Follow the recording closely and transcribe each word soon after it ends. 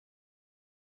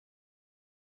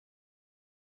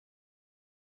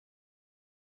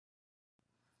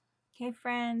Hey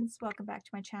friends, welcome back to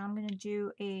my channel. I'm going to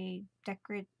do a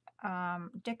decorate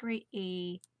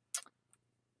a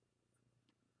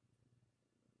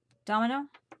domino,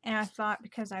 and I thought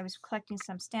because I was collecting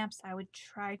some stamps I would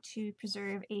try to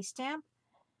preserve a stamp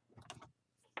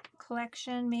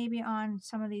collection maybe on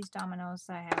some of these dominoes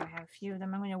that I have. I have a few of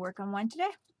them. I'm going to work on one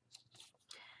today.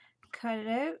 Cut it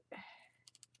out.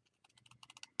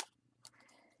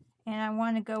 And I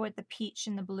want to go with the peach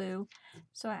and the blue.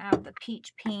 So I have the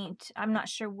peach paint. I'm not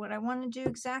sure what I want to do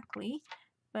exactly,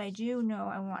 but I do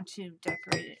know I want to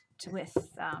decorate it with,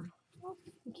 oh,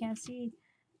 you can't see,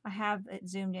 I have it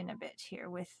zoomed in a bit here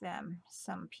with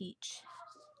some peach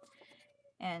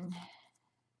and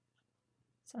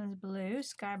some blue,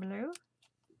 sky blue.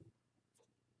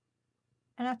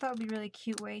 And I thought it would be a really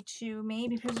cute way to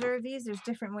maybe preserve these. There's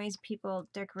different ways people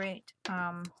decorate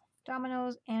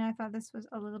dominoes, and I thought this was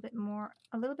a little bit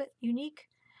unique.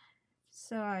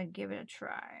 So I'd give it a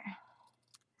try.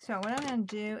 So what I'm going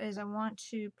to do is I want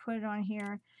to put it on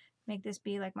here, make this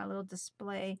be like my little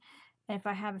display. And if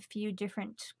I have a few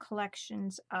different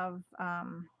collections of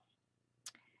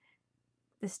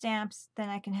the stamps, then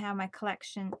I can have my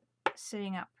collection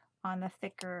sitting up on the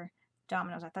thicker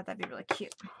dominoes. I thought that'd be really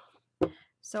cute.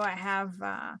 So I have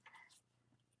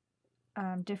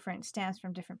different stamps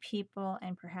from different people,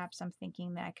 and perhaps I'm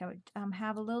thinking that I could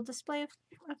have a little display of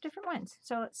different ones.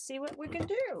 So let's see what we can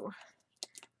do.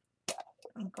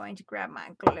 I'm going to grab my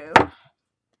glue,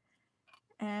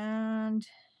 and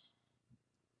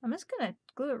I'm just going to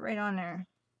glue it right on there.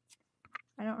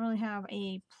 I don't really have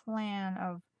a plan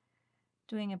of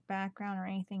doing a background or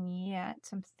anything yet,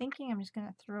 so I'm thinking I'm just going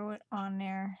to throw it on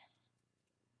there.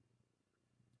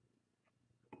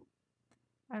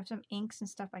 I have some inks and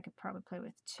stuff I could probably play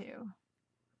with too.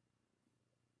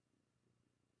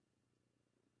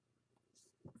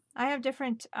 I have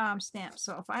different stamps,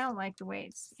 so if I don't like the way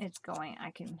it's going,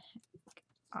 I can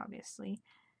obviously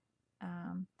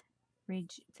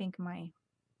rethink my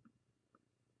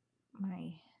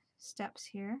steps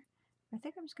here. I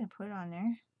think I'm just going to put it on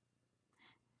there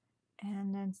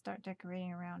and then start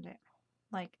decorating around it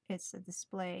like it's a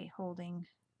display holding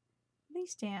the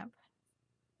stamp.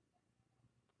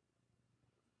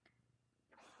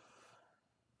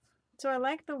 So I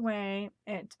like the way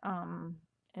it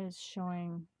is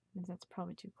showing. That's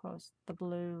probably too close. The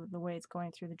blue, the way it's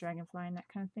going through the dragonfly and that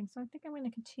kind of thing. So I think I'm going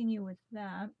to continue with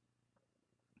that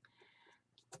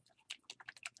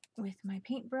with my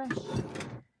paintbrush.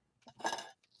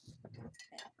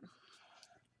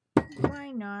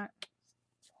 Why not?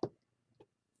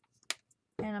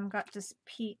 And I've got this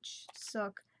peach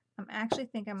silk. I'm actually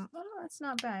thinking, oh, that's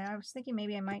not bad. I was thinking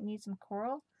maybe I might need some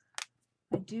coral.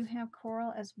 I do have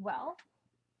coral as well.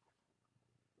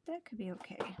 That could be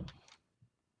okay.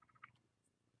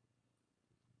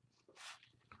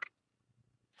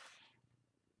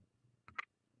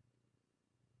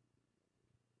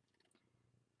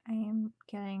 I am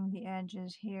getting the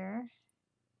edges here.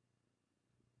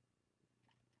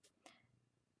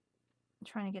 I'm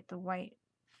trying to get the white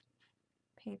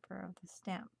paper of the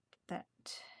stamp, the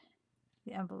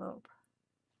envelope.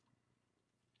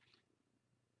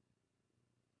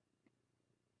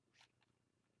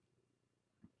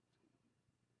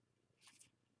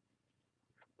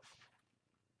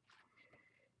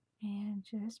 And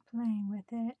just playing with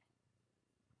it.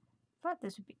 Thought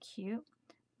this would be cute.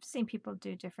 I've seen people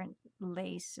do different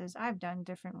laces. I've done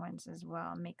different ones as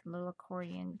well. Make little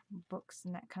accordion books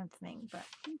and that kind of thing. But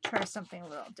try something a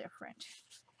little different.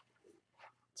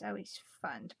 It's always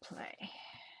fun to play.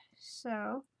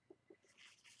 So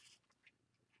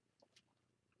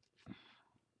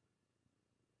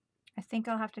I think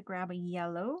I'll have to grab a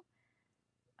yellow.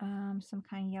 Some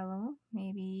kind of yellow.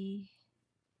 Maybe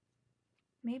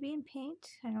in paint.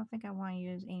 I don't think I want to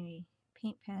use any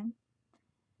paint pen.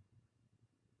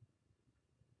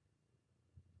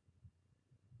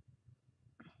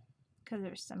 Because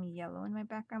there's some yellow in my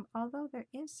background, although there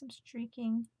is some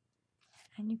streaking,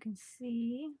 and you can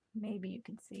see, maybe you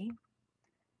can see,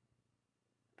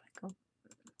 if I go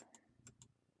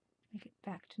make it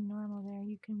back to normal there,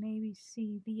 you can maybe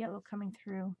see the yellow coming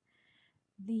through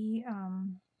the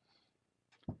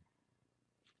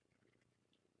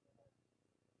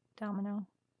domino.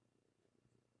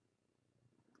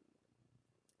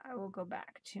 I will go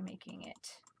back to making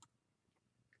it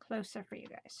closer for you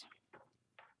guys.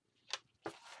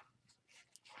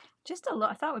 Just a little,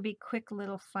 I thought it would be a quick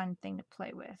little fun thing to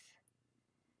play with.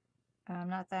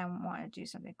 Not that I want to do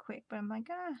something quick, but I'm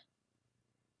like, I've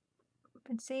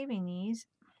been saving these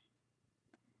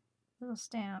little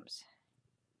stamps.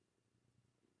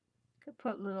 Could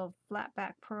put little flat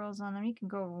back pearls on them. You can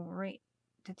go right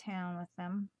to town with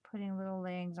them, putting little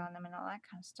legs on them and all that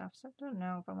kind of stuff. So I don't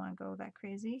know if I want to go that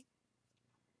crazy.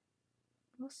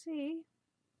 We'll see.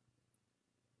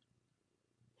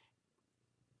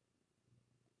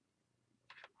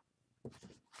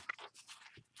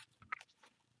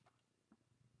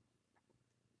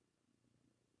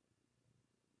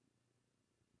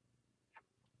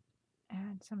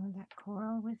 Add some of that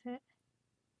coral with it.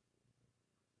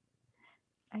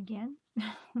 Again.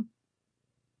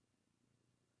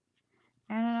 And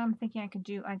I'm thinking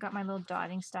I got my little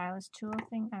dotting stylus tool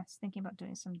thing. I was thinking about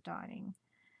doing some dotting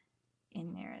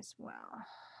in there as well.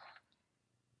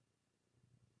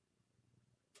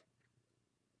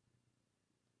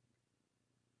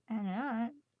 And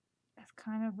that's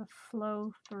kind of the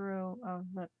flow through of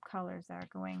the colors that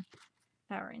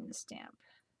are in the stamp.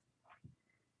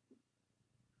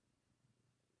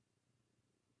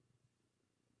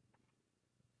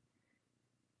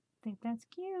 I think that's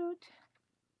cute.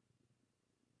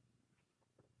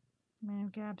 I'm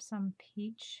going to grab some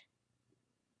peach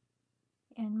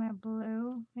in my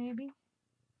blue, maybe.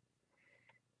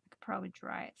 I could probably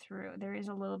dry it through. There is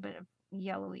a little bit of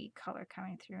yellowy color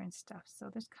coming through and stuff, so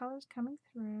there's colors coming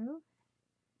through.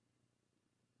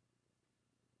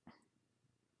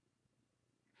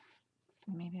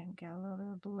 Maybe I can get a little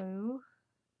bit of blue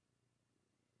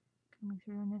coming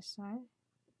through on this side.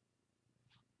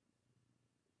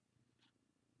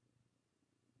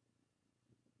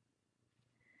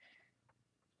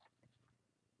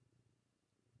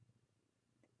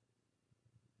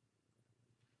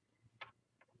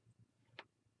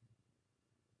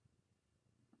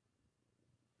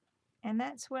 And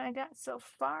that's what I got so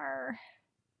far.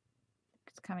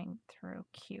 It's coming through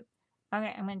cute.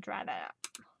 Okay, I'm going to dry that up.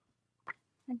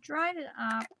 I dried it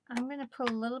up. I'm going to put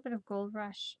a little bit of Gold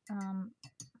Rush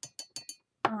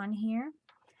on here.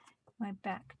 My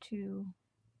back to,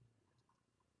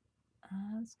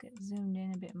 let's get zoomed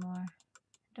in a bit more.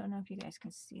 Don't know if you guys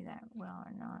can see that well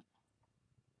or not.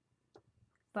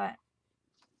 But,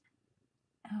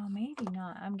 oh, maybe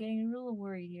not. I'm getting a little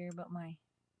worried here about my,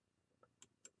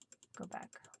 go back,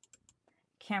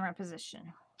 camera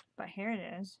position. But here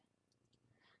it is.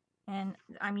 And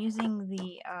I'm using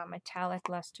the Metallic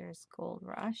Luster's Gold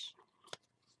Rush.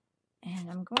 And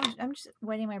I'm just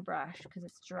wetting my brush because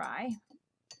it's dry.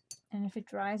 And if it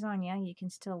dries on you, you can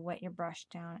still wet your brush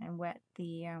down and wet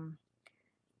the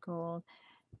gold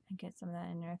and get some of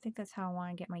that in there. I think that's how I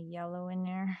want to get my yellow in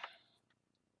there.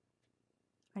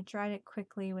 I dried it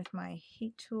quickly with my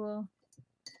heat tool.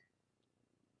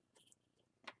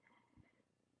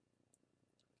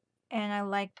 And I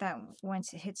like that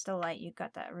once it hits the light, you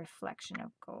got that reflection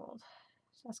of gold.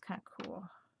 So that's kind of cool.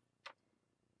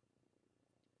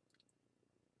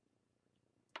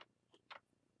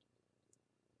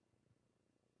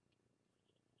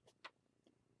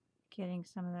 Getting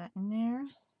some of that in there.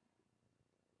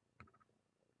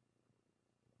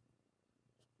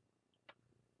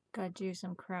 Gotta do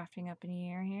some crafting up in the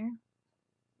air here.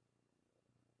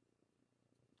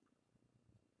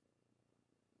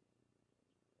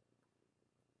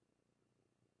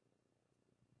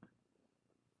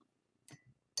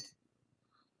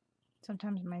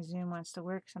 Sometimes my zoom wants to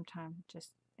work, sometimes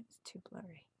just it's too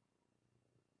blurry.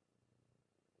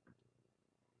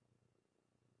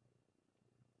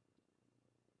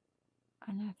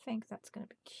 And I think that's going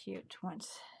to be cute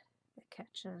once it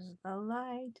catches the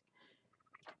light.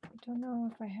 I don't know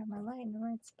if I have my light in the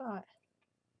right spot.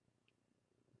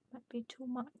 Might be too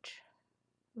much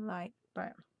light,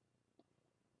 but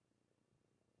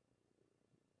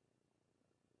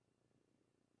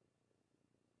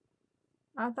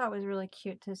I thought it was really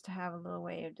cute just to have a little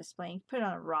way of displaying. You can put it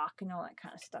on a rock and all that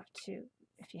kind of stuff too,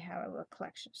 if you have a little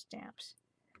collection of stamps.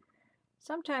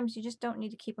 Sometimes you just don't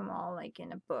need to keep them all like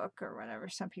in a book or whatever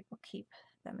some people keep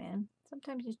them in.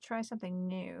 Sometimes you try something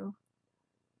new.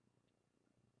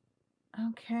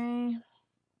 Okay,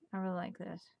 I really like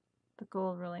this. The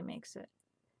gold really makes it.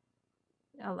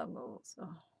 I love gold, so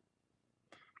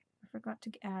I forgot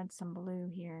to add some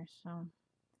blue here, so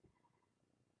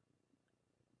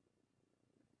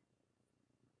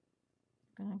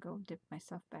I'm gonna go dip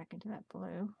myself back into that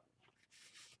blue,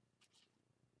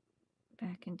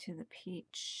 back into the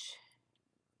peach.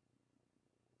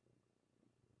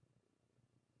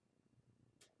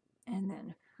 And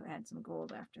then add some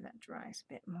gold after that dries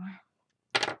a bit more.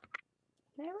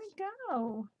 There we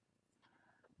go.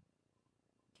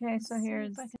 Okay, so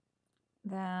here's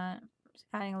that. Just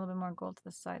adding a little bit more gold to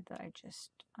the side that I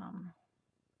just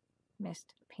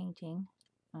missed painting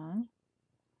on.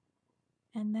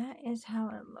 And that is how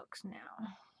it looks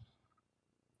now.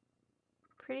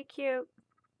 Pretty cute.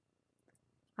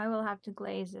 I will have to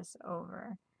glaze this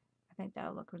over. I think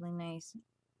that'll look really nice.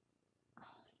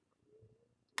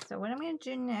 So what I'm going to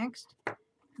do next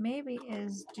maybe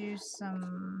is do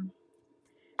some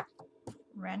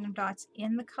random dots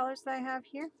in the colors that I have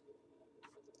here.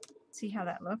 See how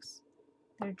that looks?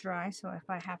 They're dry, so if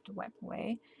I have to wipe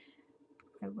away,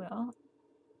 I will.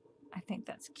 I think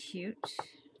that's cute.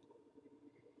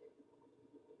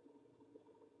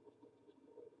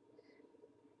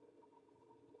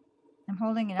 I'm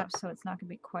holding it up so it's not going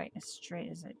to be quite as straight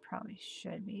as it probably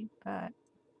should be, but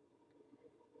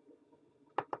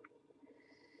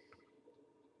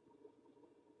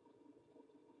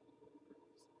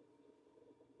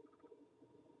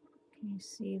can you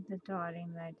see the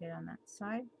dotting that I did on that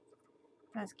side?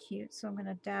 That's cute. So I'm going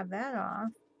to dab that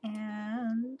off,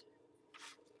 and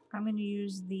I'm going to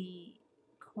use the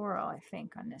coral, I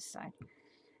think, on this side.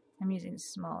 I'm using the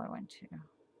smaller one too.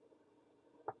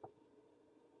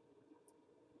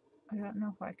 I don't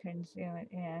know if I can zoom it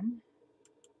in.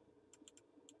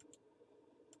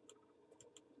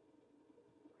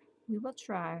 We will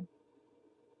try.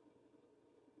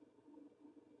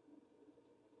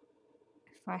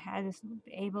 If I had this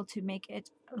able to make it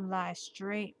lie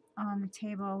straight on the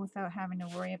table without having to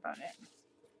worry about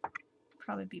it,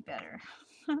 probably be better.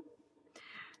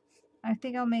 I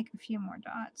think I'll make a few more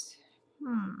dots.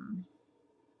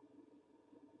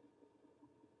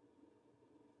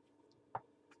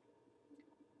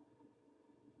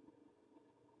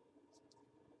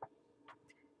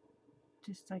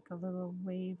 Just like a little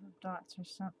wave of dots or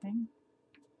something.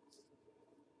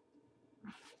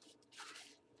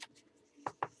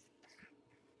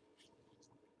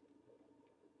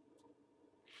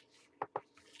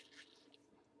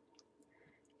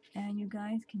 And you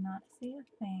guys cannot see a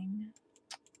thing.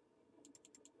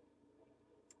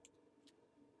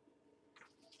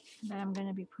 But I'm going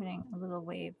to be putting a little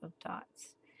wave of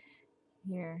dots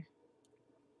here.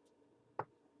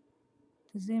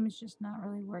 The zoom is just not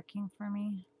really working for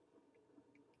me.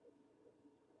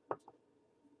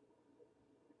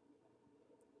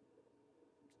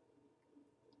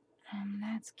 And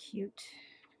that's cute.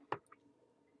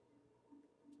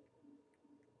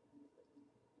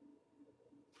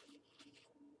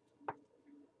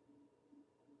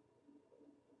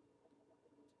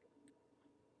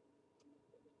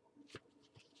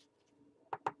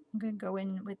 I'm going to go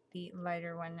in with the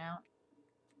lighter one now.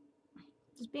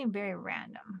 Just being very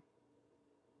random.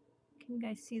 Can you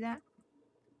guys see that?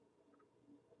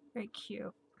 Very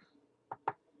cute.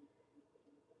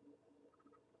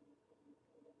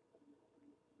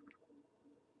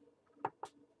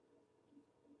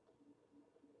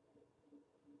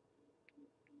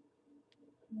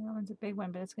 That one's a big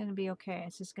one, but it's going to be okay.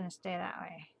 It's just going to stay that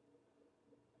way.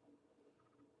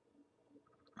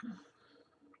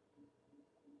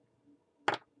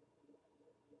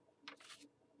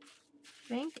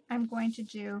 I think I'm going to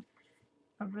do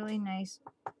a really nice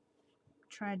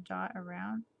try dot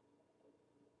around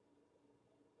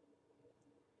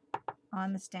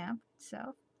on the stamp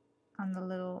itself, on the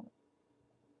little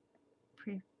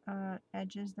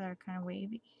edges that are kind of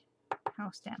wavy,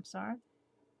 how stamps are.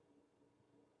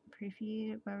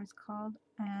 Prefeed, whatever it's called,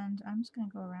 and I'm just going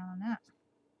to go around on that.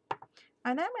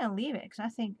 And then I'm going to leave it because I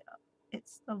think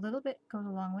it's a little bit goes a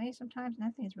long way sometimes, and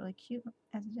I think it's really cute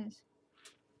as it is.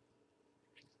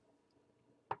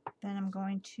 Then I'm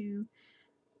going to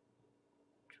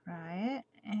dry it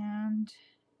and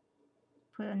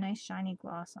put a nice shiny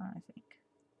gloss on, I think,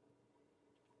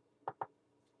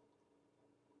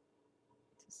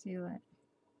 to seal it.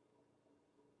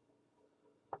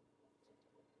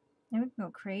 And we can go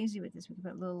crazy with this. We can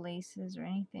put little laces or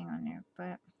anything on there,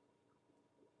 but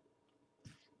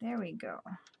there we go.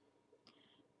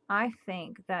 I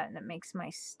think that makes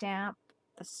my stamp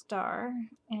a star,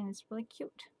 and it's really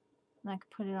cute. And I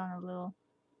could put it on a little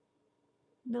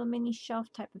mini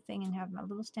shelf type of thing and have my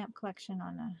little stamp collection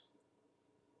on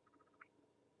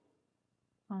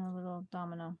a little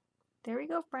domino. There we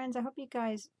go, friends. I hope you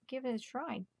guys give it a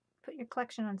try. Put your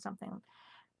collection on something.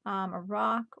 A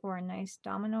rock or a nice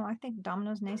domino. I think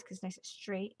domino's nice because it's nice and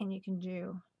straight, and you can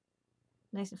do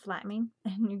nice and flat, and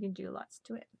you can do lots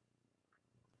to it.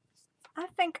 I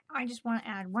think I just want to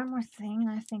add one more thing,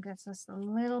 and I think that's just a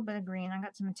little bit of green. I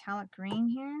got some metallic green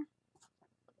here.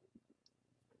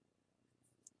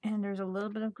 And there's a little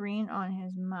bit of green on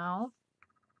his mouth.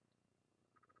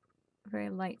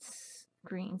 Very light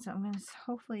green. So I'm going to,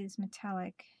 hopefully this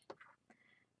metallic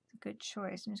is a good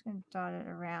choice. I'm just going to dot it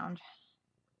around.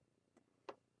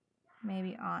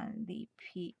 Maybe on the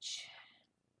peach.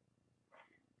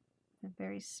 A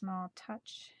very small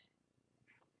touch.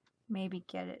 Maybe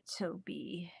get it to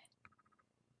be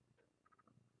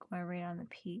or right on the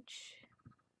peach.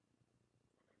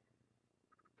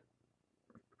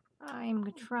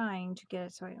 I'm trying to get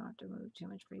it so I don't have to move too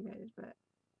much for you guys, but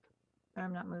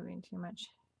I'm not moving too much.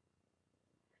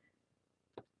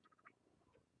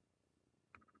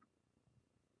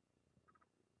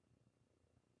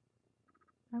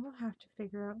 I will have to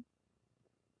figure out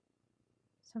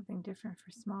something different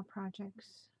for small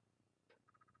projects,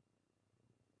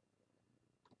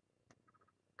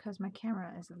 because my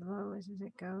camera is as low as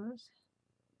it goes.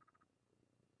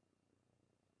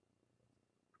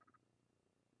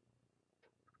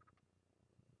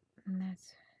 And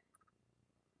that's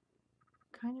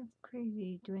kind of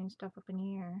crazy doing stuff up in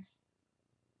the air.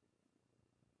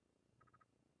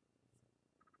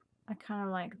 I kind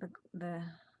of like the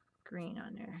green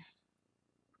on there.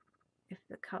 If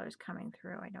the color's coming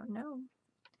through, I don't know.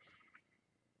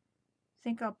 I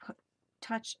think I'll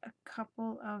touch a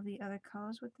couple of the other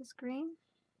colors with this green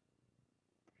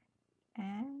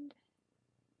and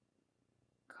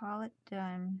call it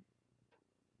done.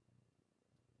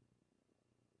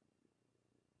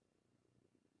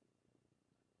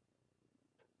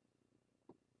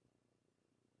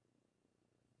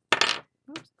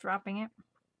 Oops, dropping it.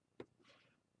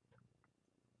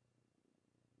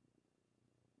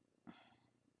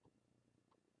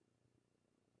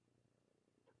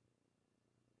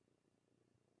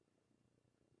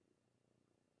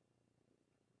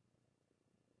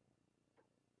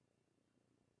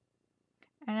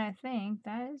 And I think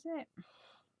that is it.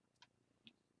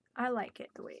 I like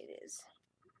it the way it is.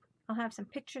 I'll have some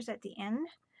pictures at the end.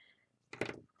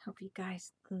 Hope you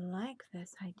guys like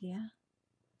this idea.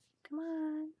 Come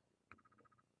on.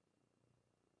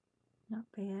 Not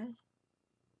bad.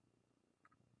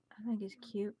 I think it's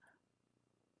cute.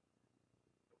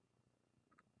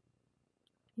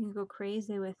 You can go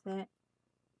crazy with it.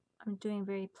 I'm doing a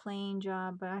very plain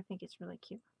job, but I think it's really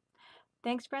cute.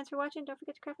 Thanks, friends, for watching. Don't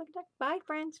forget to craft like a duck. Bye,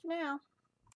 friends, for now.